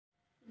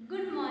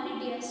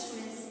dear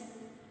students.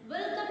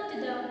 Welcome to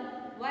the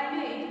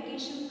VEdu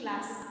education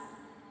class.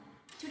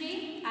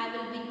 Today I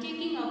will be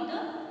taking up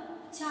the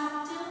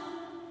chapter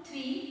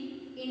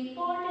 3,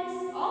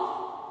 Importance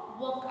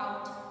of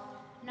Workout.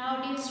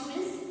 Now dear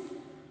students,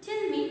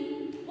 tell me,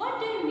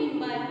 what do you mean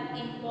by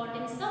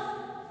importance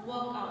of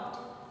workout?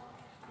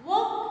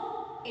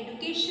 Work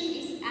education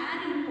is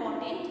an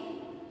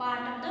important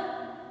part of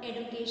the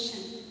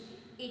education.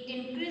 It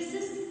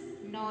increases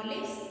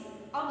knowledge,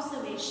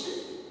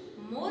 observation,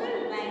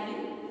 moral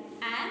value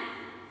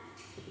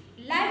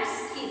and life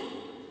skill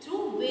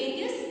through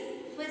various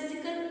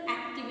physical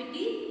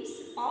activities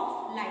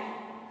of life.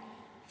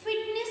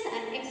 Fitness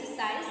and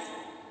exercise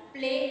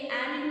play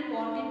an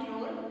important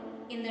role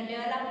in the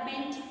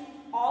development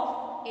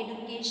of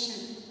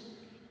education.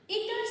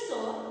 It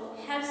also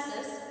helps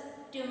us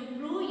to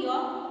improve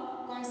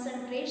your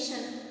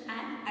concentration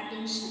and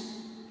attention,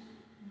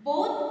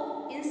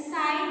 both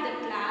inside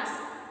the class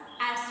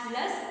as well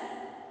as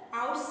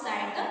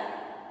outside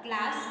the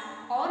class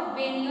or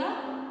when you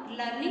are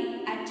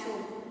learning at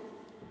home.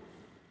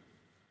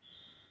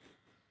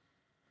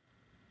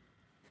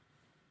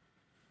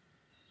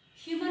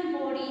 Human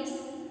body is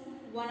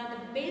one of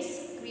the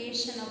best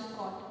creation of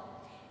God.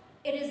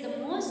 It is the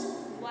most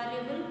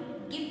valuable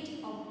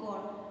gift of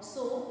God.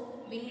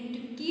 So we need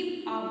to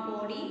keep our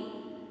body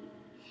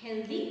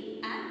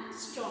healthy and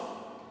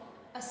strong.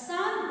 A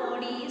sound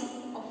body is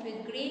of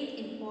a great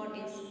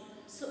importance.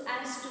 So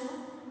as to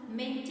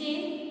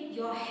maintain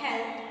your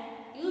health,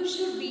 you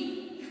should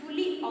be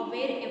fully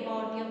aware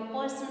about your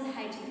personal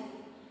hygiene.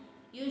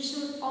 You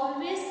should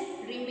always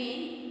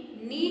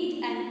remain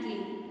neat and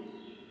clean.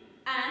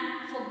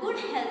 And for good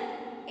health,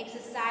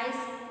 exercise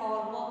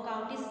or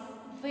workout is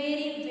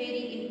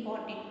very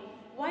important.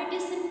 Why it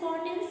is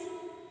important?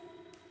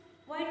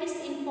 Why it is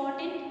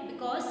important?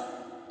 Because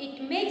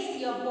it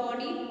makes your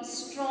body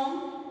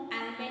strong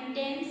and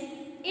maintains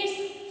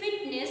its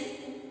fitness.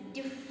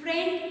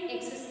 Different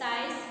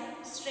exercise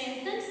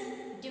strengthens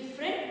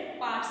different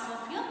parts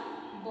of your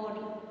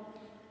body.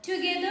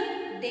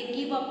 Together they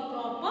give a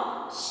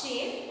proper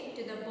shape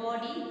to the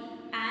body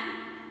and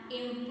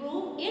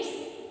improve its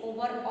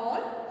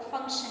overall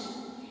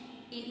functioning.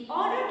 In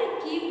order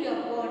to keep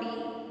your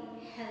body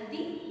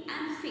healthy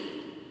and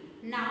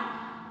fit.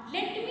 Now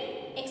let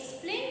me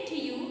explain to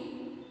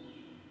you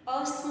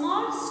a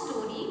small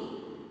story,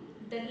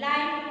 the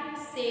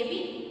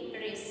life-saving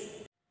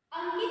race.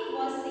 Ankit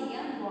was a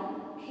young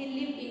boy. He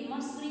lived in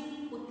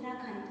Mussoorie,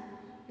 Uttarakhand.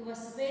 He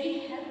was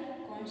very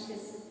health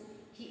conscious.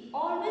 He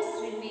always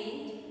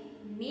remained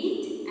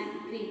neat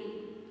and clean.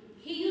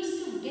 He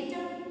used to get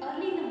up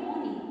early in the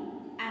morning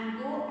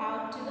and go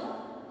out to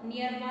the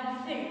nearby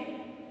field.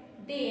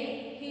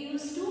 There he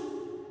used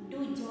to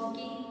do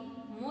jogging.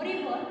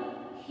 Moreover,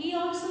 he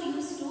also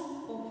used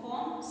to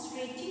perform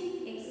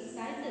stretching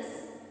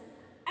exercises.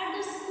 At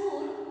the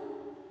school,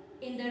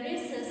 in the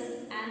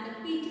recess and the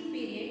PT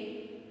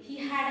period, he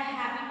had a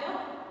habit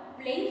of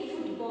playing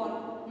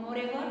football.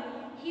 Moreover,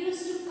 he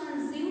used to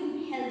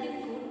consume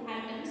healthy food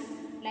items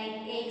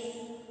like eggs,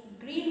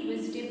 green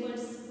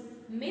vegetables,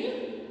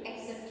 milk,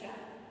 etc.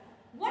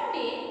 One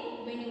day,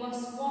 when he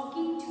was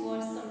walking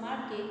towards the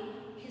market,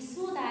 he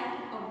saw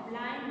that a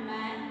blind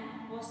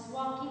man was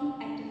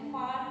walking at a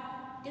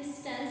far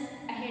distance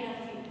ahead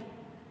of him.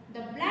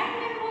 The blind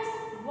man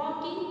was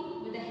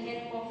walking with the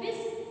help of his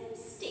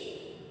stick.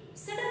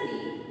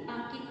 Suddenly,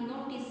 Ankit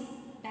noticed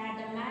that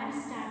the man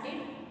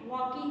started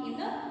walking in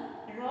the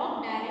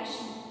wrong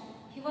direction.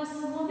 He was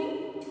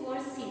moving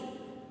towards him,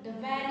 the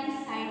valley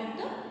side of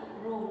the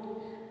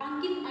road.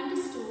 Ankit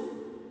understood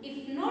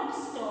if not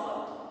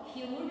stopped,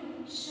 he would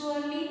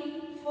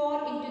surely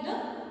fall into the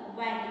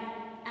valley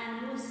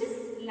and lose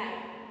his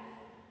life.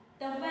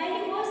 The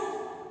valley was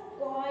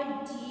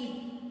quite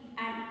deep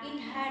and it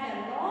had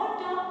a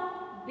lot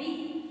of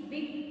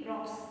big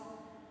rocks.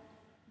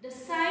 The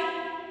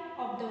side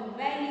of the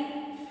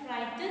valley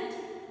frightened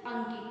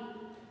Ankit.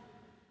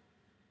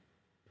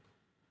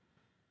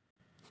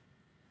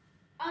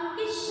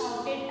 Ankit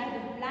shouted at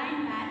the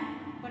blind man,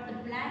 but the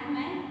blind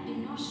man did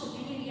not show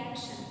any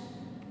reaction.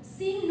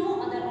 Seeing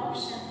no other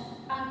option,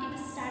 Ankit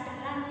started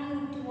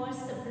running towards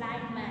the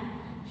blind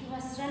man. He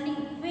was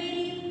running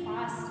very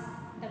fast.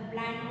 The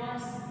blind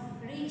was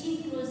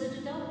reaching closer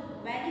to the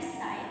valley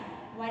side,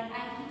 while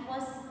Ankit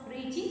was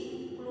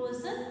reaching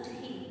closer to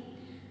him.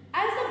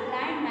 As the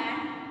blind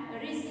man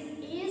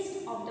reached the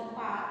edge of the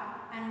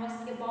path and was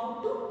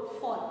about to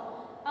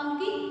fall,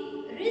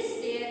 Ankit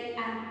reached there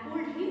and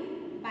pulled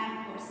him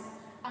backwards.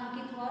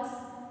 Ankit was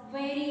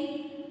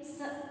very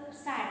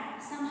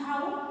sad.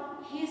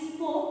 Somehow he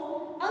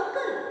spoke,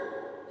 "Uncle,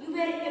 you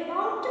were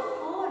about to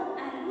fall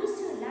and lose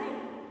your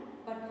life."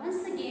 But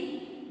once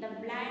again, the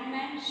blind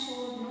man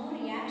showed no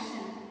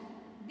reaction.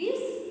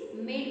 This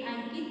made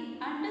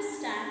Ankit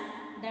understand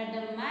that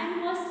the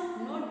man was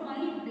not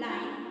only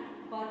blind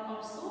but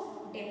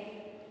also deaf.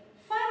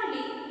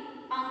 Finally,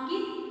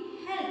 Ankit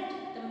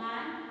helped the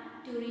man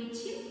to reach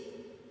his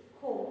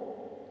home,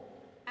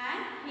 and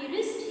he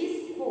reached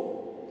his home.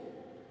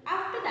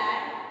 After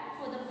that,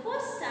 for the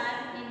first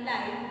time in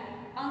life,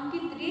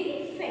 Ankit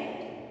really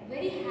felt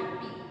very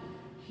happy.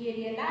 He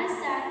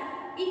realized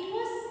that it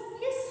was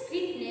his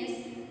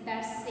fitness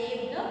that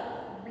saved the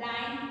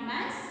blind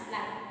man's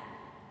life.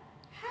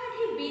 Had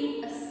he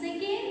been a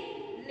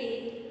second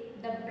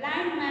late, the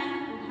blind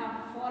man would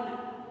have fallen.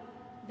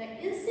 The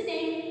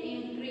incident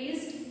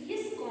increased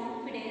his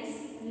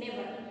confidence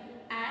level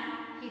and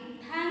he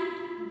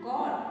thanked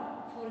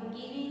God for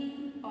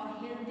giving a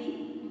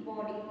healthy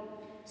body.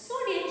 So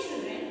dear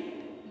children,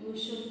 you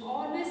should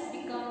always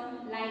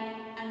become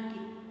like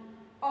Ankit.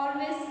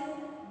 Always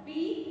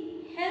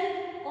be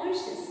health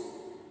conscious.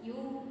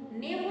 You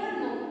never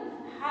know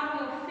how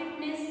your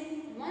fitness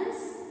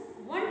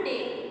one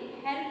day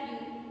help you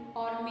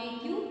or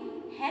make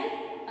you help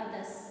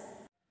others.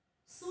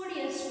 So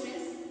dear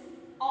students,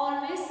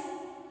 always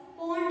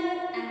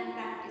ponder and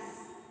practice.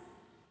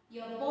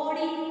 Your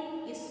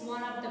body is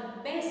one of the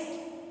best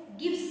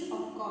gifts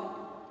of God.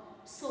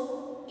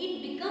 So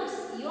it becomes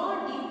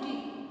your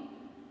duty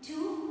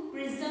to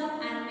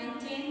preserve and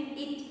maintain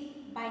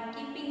it by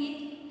keeping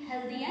it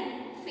healthy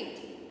and fit.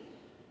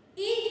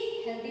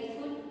 Eat healthy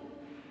food,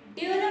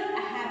 develop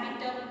a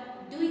habit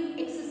of doing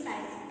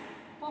exercise,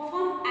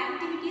 perform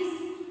activities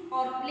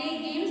or play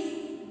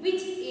games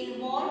which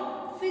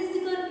involve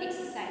physical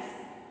exercise.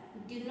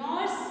 Do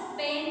not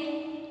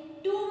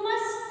spend too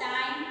much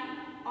time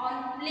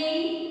on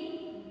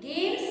playing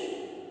games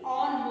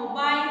on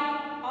mobile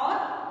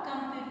or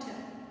computer.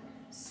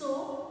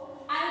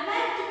 So, I would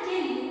like to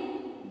tell you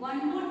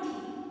one more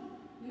thing.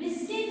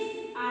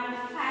 Mistakes are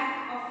a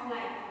fact of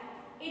life.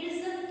 It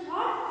is a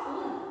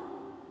thoughtful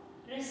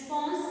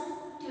response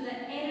to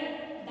the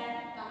error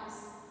that comes.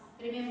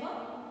 Remember,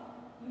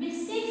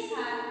 mistakes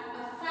are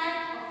a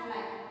fact of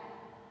life.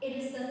 It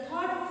is the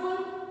thoughtful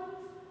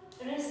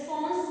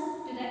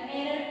response to the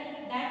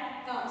error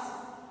that comes.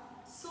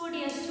 So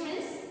dear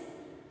students,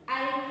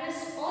 I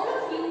request all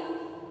of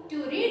you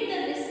to read the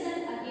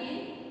lesson again,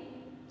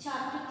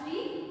 chapter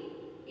 3,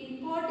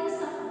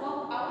 importance of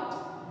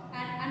workout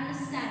and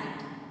understand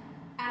it.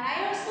 And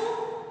I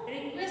also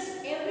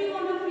request every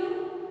one of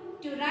you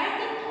to write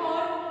the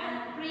thought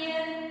and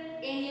prayer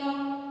in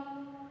your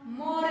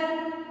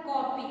moral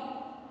copy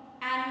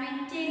and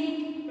maintain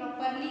it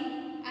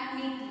properly and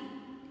neatly.